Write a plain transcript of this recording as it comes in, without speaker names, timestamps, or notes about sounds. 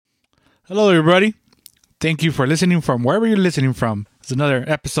Hello, everybody. Thank you for listening from wherever you're listening from. It's another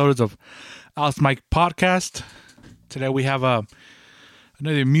episode of Alice Mike Podcast. Today we have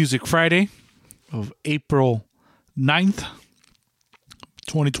another Music Friday of April 9th,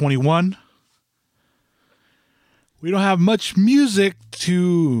 2021. I don't have much music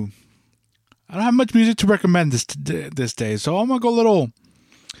to recommend this day, so I'm gonna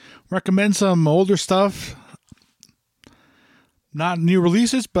recommend some older stuff. Not new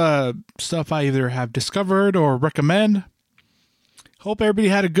releases, but stuff I either have discovered or recommend. Hope everybody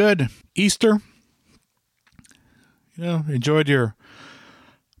had a good Easter. Enjoyed your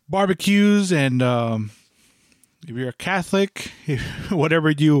barbecues, and if you're a Catholic, whatever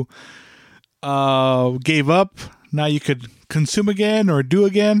you gave up, now you could consume again or do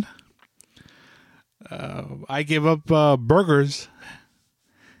again. I gave up burgers,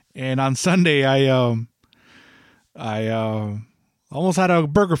 and on Sunday I almost had a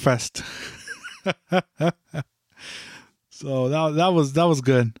burger fest. So that was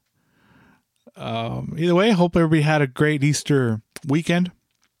good. Either way, hope everybody had a great Easter weekend.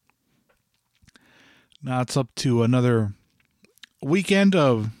 Now it's up to another weekend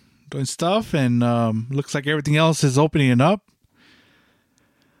of doing stuff, and looks like everything else is opening up.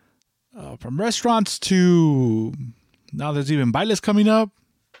 From restaurants to now, there's even bailes coming up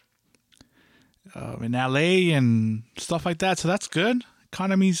in LA and stuff like that. So that's good.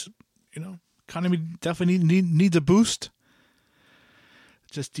 Economy definitely needs a boost.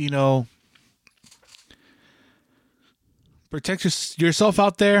 Just, protect yourself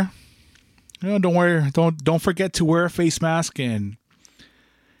out there. Don't worry. Don't forget to wear a face mask and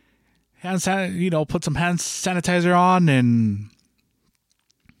put some hand sanitizer on. And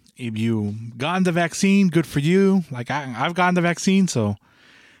if you gotten the vaccine, good for you. Like I've gotten the vaccine, so.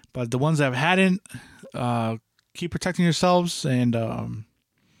 But the ones that hadn't, keep protecting yourselves, and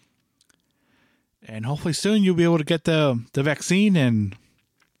hopefully soon you'll be able to get the vaccine. And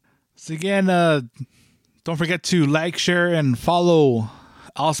so again, don't forget to like, share, and follow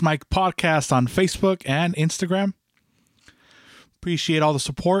Alice Mike Podcast on Facebook and Instagram. Appreciate all the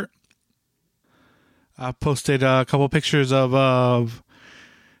support. I posted a couple pictures of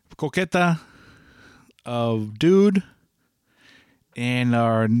Coqueta, of Dude. And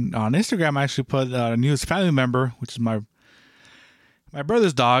on Instagram, I actually put a newest family member, which is my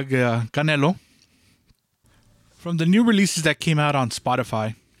brother's dog, Canelo. From the new releases that came out on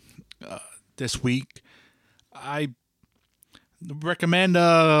Spotify this week, I recommend this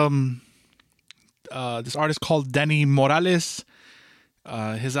artist called Danny Morales.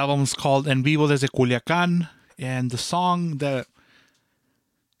 His album is called En Vivo Desde Culiacán, and the song that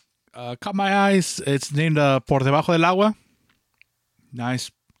caught my eyes, it's named Por Debajo del Agua.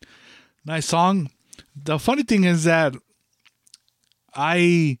 Nice song. The funny thing is that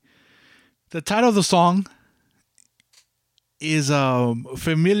the title of the song is more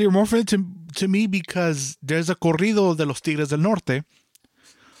familiar to me because there's a corrido de los Tigres del Norte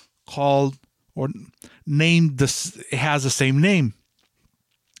called or named it has the same name.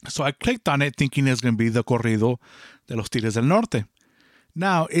 So I clicked on it thinking it's going to be the corrido de los Tigres del Norte.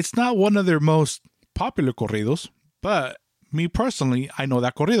 Now, it's not one of their most popular corridos, but me personally, I know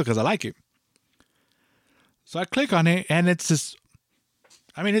that corrido because I like it. So I click on it, and it's just,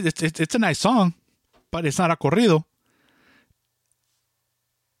 it's a nice song, but it's not a corrido.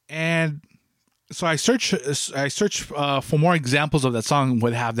 And so I search for more examples of that song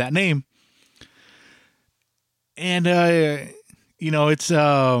would have that name. And it's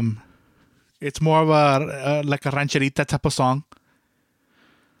more of a like a rancherita type of song.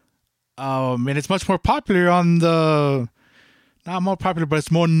 And it's much more popular not more popular, but it's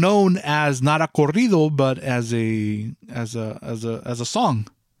more known as not a corrido, but as a song.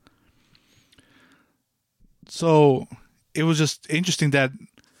 So it was just interesting that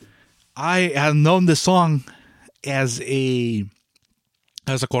I have known this song as a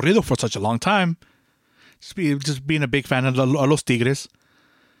corrido for such a long time. Just being a big fan of Los Tigres,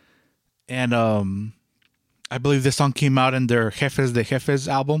 and I believe this song came out in their Jefes de Jefes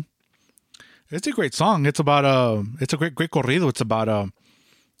album. It's a great song. It's about it's a great corrido. It's about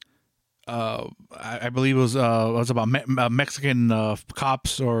I believe it was about Mexican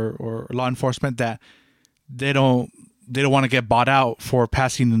cops or law enforcement that they don't want to get bought out for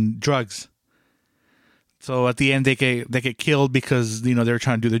passing drugs. So at the end they get killed because they're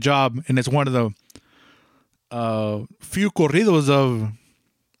trying to do the job, and it's one of the few corridos of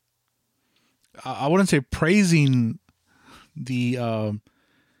I wouldn't say praising the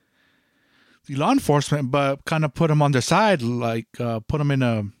law enforcement, but kind of put them on their side, like put them in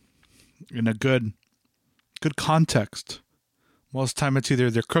a good context. Most time it's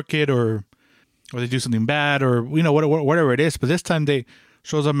either they're crooked or they do something bad or whatever it is. But this time they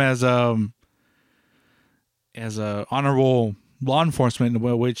shows them as a honorable law enforcement,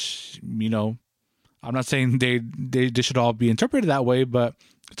 which I'm not saying they should all be interpreted that way, but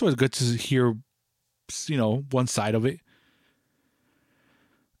it's always good to hear one side of it.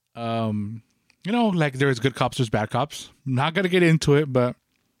 Like there's good cops, there's bad cops. I'm not gonna get into it, but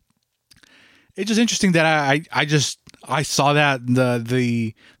it's just interesting that I saw that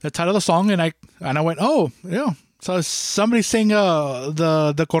the title of the song and I went, oh yeah, so somebody sang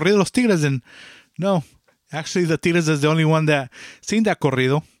the corrido de los Tigres, and no, actually the Tigres is the only one that sing that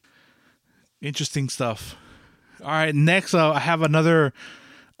corrido. Interesting stuff. All right, next I have another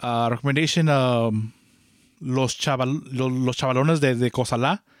recommendation. Los Chavalones de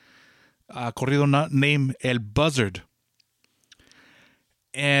Cozalá, corrido named El Buzzard.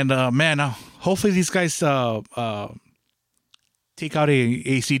 And man, hopefully these guys take out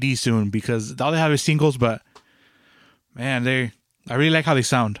a CD soon, because all they have is singles, but man, I really like how they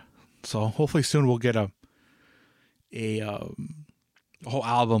sound. So hopefully soon we'll get a whole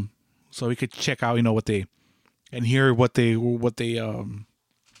album, so we could check out what they and hear what they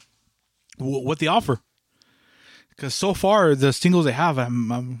offer. Because so far the singles they have,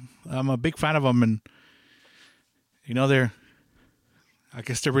 I'm a big fan of them, and I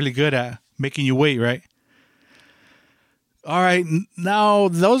guess they're really good at making you wait, right? All right, now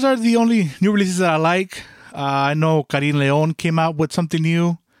those are the only new releases that I like. I know Karim Leon came out with something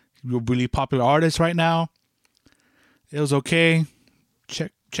new. He's a really popular artist right now. It was okay.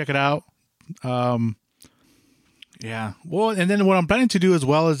 Check it out. Yeah. Well, and then what I'm planning to do as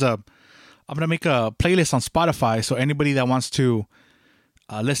well is I'm gonna make a playlist on Spotify. So anybody that wants to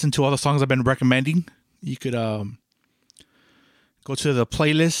listen to all the songs I've been recommending, you could go to the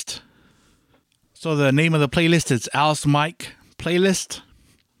playlist. So the name of the playlist is Alice Mike Playlist.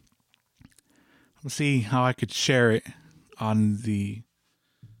 Let's see how I could share it on the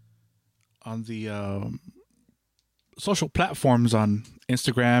social platforms on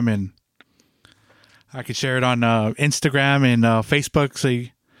Instagram, and I could share it on Instagram and Facebook, so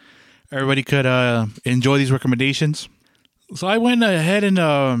everybody could enjoy these recommendations. So I went ahead and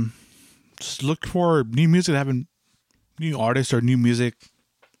just looked for new music new artists or new music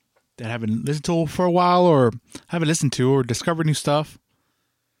that I haven't listened to for a while, or haven't listened to, or discovered new stuff.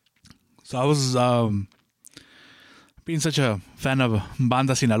 So I was being such a fan of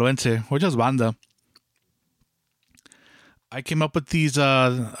Banda Sinaloense, or just Banda. I came up with these,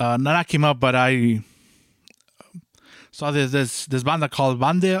 not came up, but I saw this banda called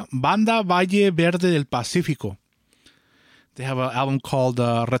Banda Valle Verde del Pacífico. They have an album called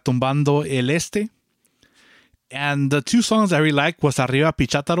Retumbando el Este. And the two songs I really liked was Arriba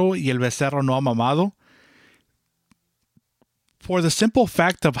Pichátaro y El Becerro No Ha Mamado, for the simple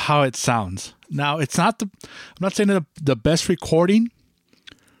fact of how it sounds. Now, I'm not saying the best recording,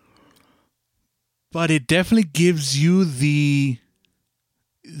 but it definitely gives you the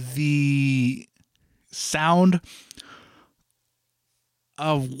sound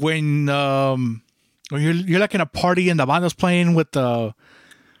of when you're like in a party and the banda's playing with the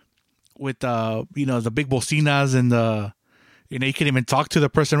big bocinas, and you can even talk to the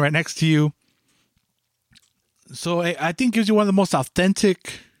person right next to you. So I think it gives you one of the most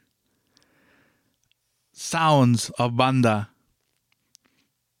authentic sounds of banda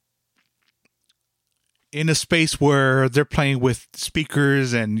in a space where they're playing with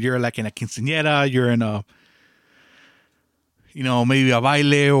speakers, and you're like in a quinceañera, you're in a, maybe a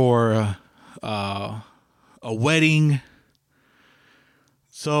baile or a wedding.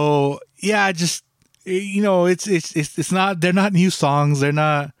 So yeah, it's not, they're not new songs, they're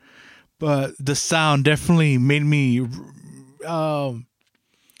not, but the sound definitely made me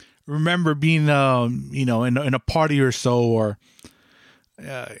remember being in a party or so, or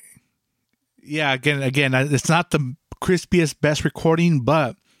again, it's not the crispiest best recording,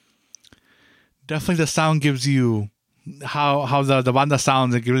 but definitely the sound gives you how the banda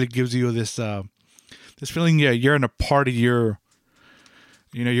sounds. It really gives you this feeling. Yeah, you're in a party. You're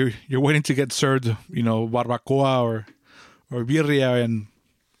waiting to get served, barbacoa or birria, and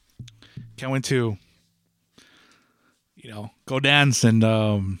can't wait to go dance.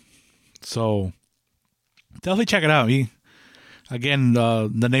 And so definitely check it out. Again,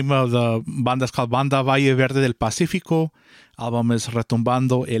 the name of the banda is called Banda Valle Verde del Pacífico. Album is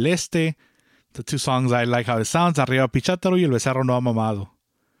Retumbando el Este. The two songs I like how it sounds: Arriba Pichátaro y El Becerro No Ha Mamado.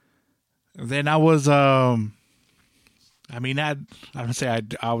 Then I was I don't say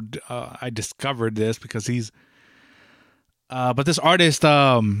I discovered this because he's but this artist,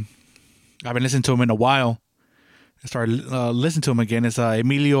 I've been listening to him in a while, I started listening to him again. It's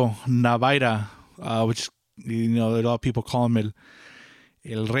Emilio Navaira, which a lot of people call him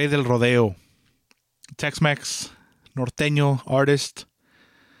el Rey del Rodeo. Tex-Mex, norteño artist.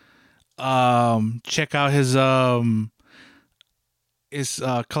 Check out his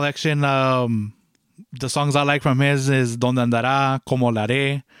collection. The songs I like from his is Donde Andará, Como La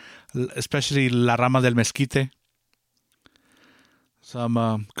Haré, especially La Rama del Mezquite.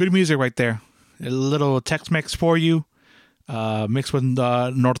 Some good music right there. A little Tex-Mex for you, mixed with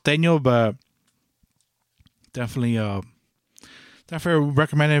norteño, but definitely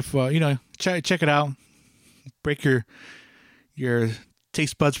recommend it. Check it out. Break your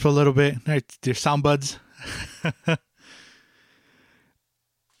taste buds for a little bit, your sound buds.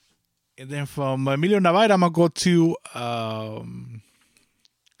 And then from Emilio Navaira, I'm gonna go to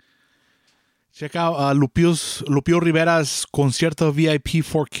check out Lupio Rivera's Concierto VIP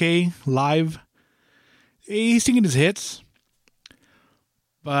 4K live. He's singing his hits,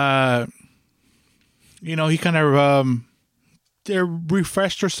 but he kind of they're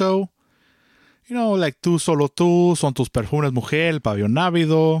refreshed or so. Like Tú Solo Tú, Son Tus Perfumes Mujer, El Pabellón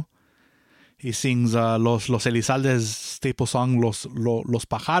Návido. He sings Los Elizaldes staple song Los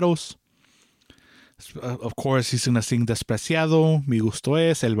Pájaros. Of course, he's going to sing Despreciado, Mi Gusto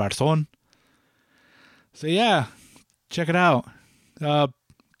Es, El Barzón. So yeah, check it out.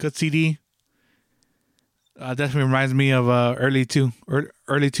 Good CD. Definitely reminds me of early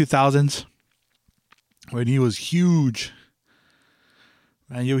 2000s when he was huge.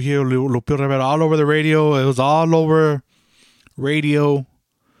 And you hear Lupio Rivera all over the radio. It was all over radio,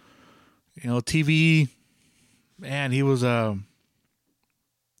 TV. Man, he was up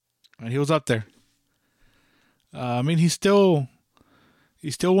there. He's still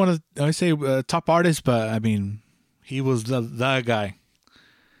one of top artists, but he was the guy.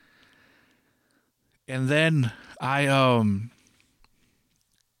 And then I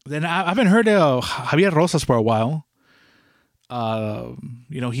haven't heard of Javier Rosas for a while.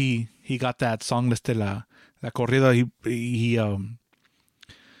 He got that song listed la corrida.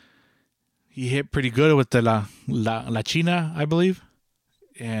 He hit pretty good with the la China, I believe,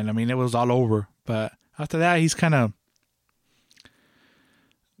 and it was all over. But after that, he's kind of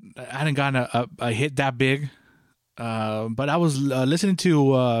hadn't gotten a hit that big. But I was listening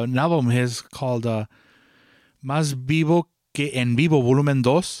to an album his called Más Vivo que en Vivo Volumen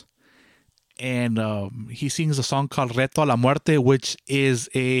 2. And he sings a song called Reto a la Muerte, which is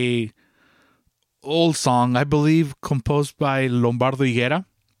a old song, I believe, composed by Lombardo Higuera.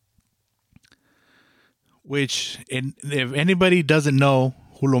 Which, if anybody doesn't know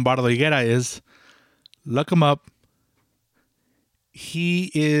who Lombardo Higuera is, look him up.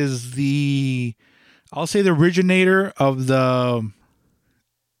 He is the originator of the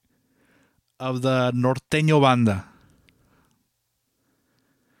Norteño Banda.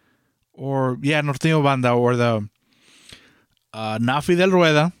 Norteño Banda, or the not Fidel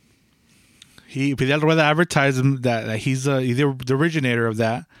Rueda. Fidel Rueda advertised him that he's the originator of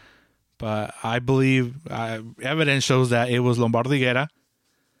that, but I believe evidence shows that it was Lombardo Higuera.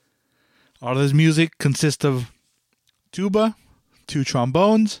 All this music consists of tuba, 2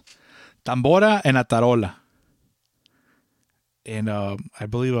 trombones, tambora, and a tarola. And I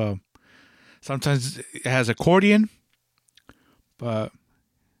believe sometimes it has accordion, but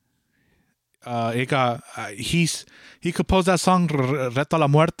he composed that song Reto a la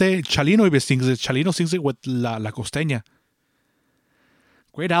Muerte. Chalino even sings it. Chalino sings it with La Costeña.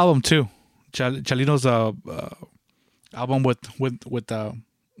 Great album too. Chalino's album with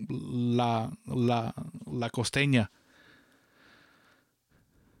La Costeña.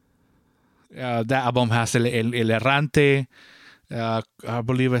 That album has El Errante, I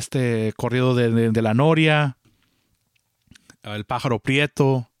believe Corrido de la Noria, El Pájaro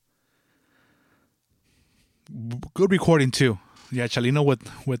Prieto. Good recording too. Yeah, Chalino with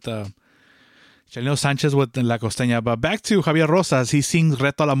Chalino Sanchez with La Costeña. But back to Javier Rosas, he sings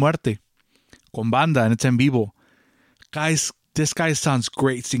Reto a la Muerte con banda, and it's en vivo. Guys, this guy sounds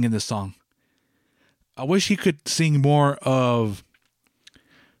great singing this song. I wish he could sing more of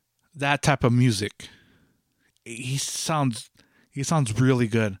that type of music. He sounds really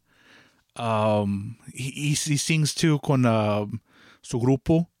good. He sings too con su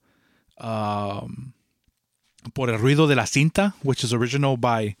grupo. Por el Ruido de la Cinta, which is original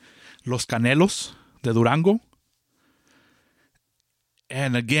by Los Canelos de Durango.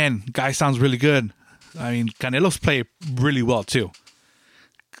 And again, guy sounds really good. Canelos play really well too.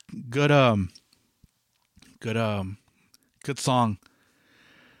 Good song.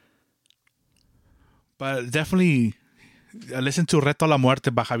 But definitely listen to Reto a la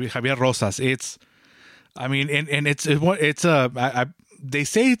Muerte by Javier Rosas. It's I mean, and they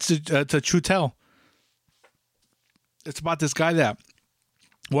say it's a true tale. It's about this guy that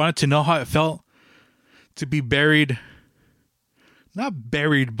wanted to know how it felt to be buried, not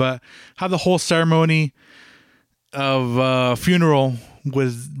buried, but have the whole ceremony of funeral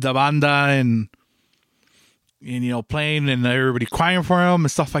with the banda and playing and everybody crying for him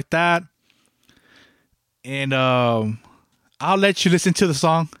and stuff like that. And I'll let you listen to the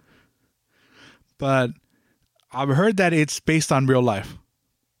song, but I've heard that it's based on real life.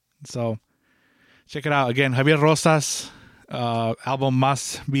 So check it out. Again, Javier Rosas, album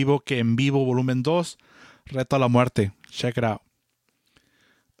Más Vivo que en Vivo, Volumen 2, Reto a la Muerte. Check it out.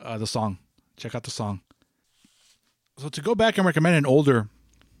 The song. Check out the song. So to go back and recommend an older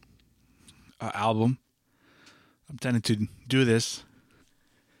album, I'm tending to do this.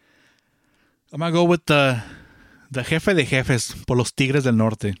 I'm going to go with the Jefe de Jefes por los Tigres del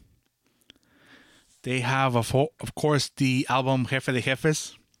Norte. They have, of course, the album Jefe de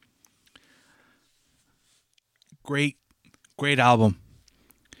Jefes. Great album.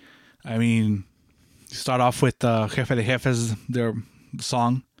 I mean, you start off with Jefe de Jefes, their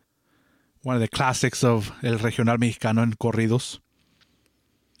song. One of the classics of El Regional Mexicano en corridos.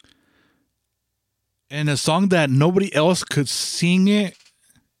 And a song that nobody else could sing it.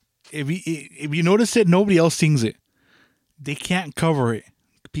 If you notice it, nobody else sings it. They can't cover it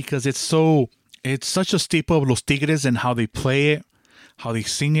because it's such a staple of Los Tigres and how they play it, how they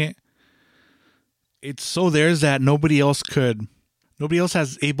sing it. It's so theirs that nobody else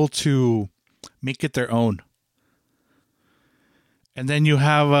has able to make it their own. And then you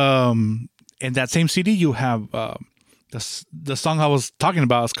have in that same CD you have the song I was talking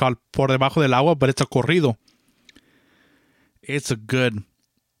about. It's called Por Debajo del Agua, but it's a corrido. It's a good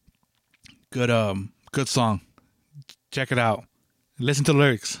song. Check it out. Listen to the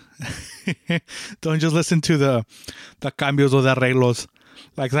lyrics. Don't just listen to the cambios or the arreglos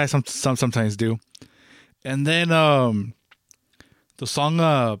like I sometimes do. And then the song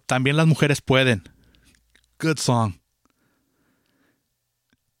También las mujeres pueden. Good song.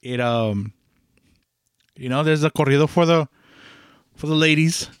 It there's a corrido for the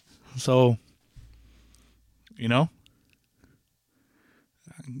ladies. So the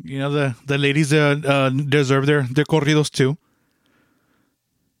ladies deserve their corridos too.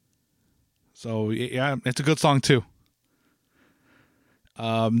 So yeah, it's a good song too.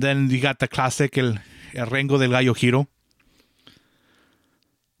 Then you got the classic El Rengo del Gallo Giro.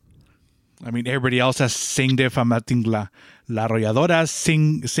 I mean, everybody else has sing it. I think La Arrolladora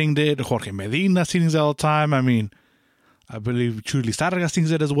sing it. Jorge Medina sings it all the time. I mean, I believe Chuy Lizárraga sings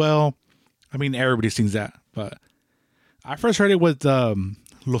it as well. I mean, everybody sings that. But I first heard it with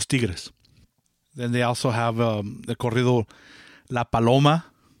Los Tigres. Then they also have the corrido La Paloma.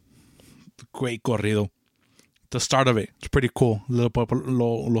 Great corrido. The start of it, it's pretty cool. Los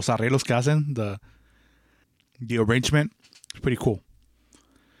arreglos que hacen, the arrangement, it's pretty cool.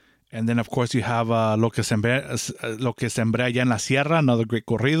 And then, of course, you have Lo que sembré allá en la sierra, another great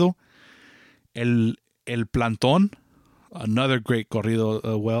corrido. El Plantón, another great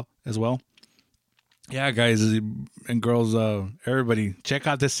corrido as well. Yeah, guys and girls, everybody, check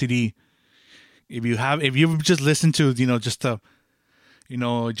out this CD. If you've just listened to, just El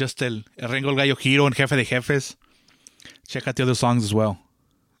Rengo el Gallo Giro and Jefe de Jefes, check out the other songs as well.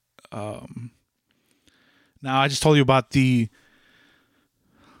 Now, I just told you about the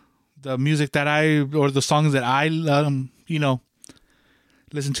music or the songs that I, listen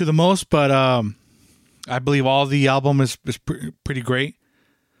to the most, but I believe all the album is pretty great.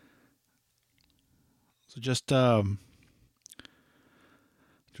 So just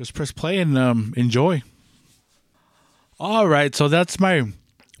press play and enjoy. All right, so that's my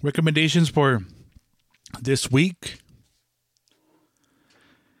recommendations for this week.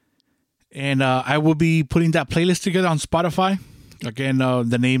 And I will be putting that playlist together on Spotify. Again,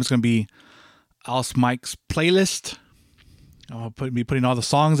 the name is going to be Alice Mike's Playlist. I'll be putting all the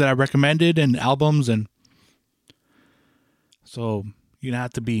songs that I recommended and albums. And so you're going to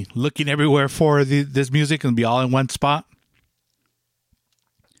have to be looking everywhere for this music and be all in one spot.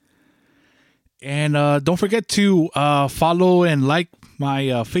 And don't forget to follow and like my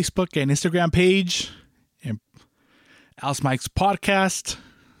Facebook and Instagram page. And Alice Mike's Podcast.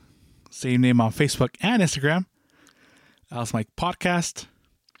 Same name on Facebook and Instagram. Alice Mike Podcast.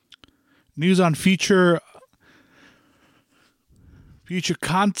 News on future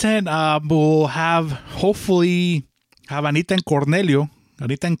content. We'll hopefully have Anita and Cornelio.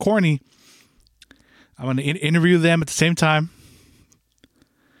 Anita and Corny. I'm going to interview them at the same time.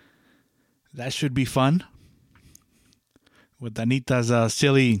 That should be fun. With Anita's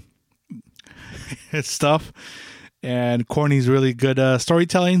silly stuff. And Corny's really good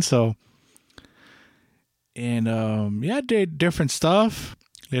storytelling. So, and did different stuff.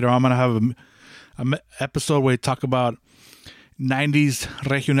 Later on, I'm going to have an episode where we talk about 90s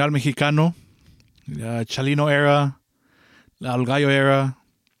Regional Mexicano, Chalino era, La El Gallo era.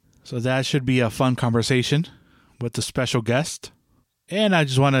 So that should be a fun conversation with the special guest. And I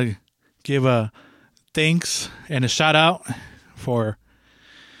just want to give a thanks and a shout out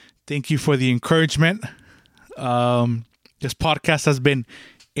thank you for the encouragement. This podcast has been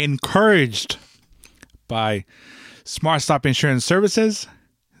encouraged by Smart Stop Insurance Services,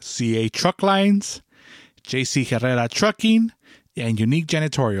 CA Truck Lines, JC Herrera Trucking, and Unique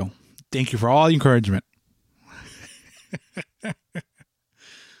Janitorial. Thank you for all the encouragement.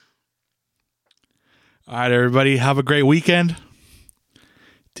 All right, everybody. Have a great weekend.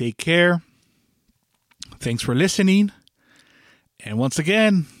 Take care. Thanks for listening. And once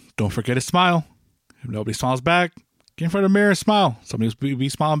again, don't forget to smile. If nobody smiles back, get in front of the mirror and smile. Somebody will be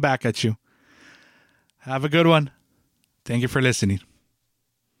smiling back at you. Have a good one. Thank you for listening.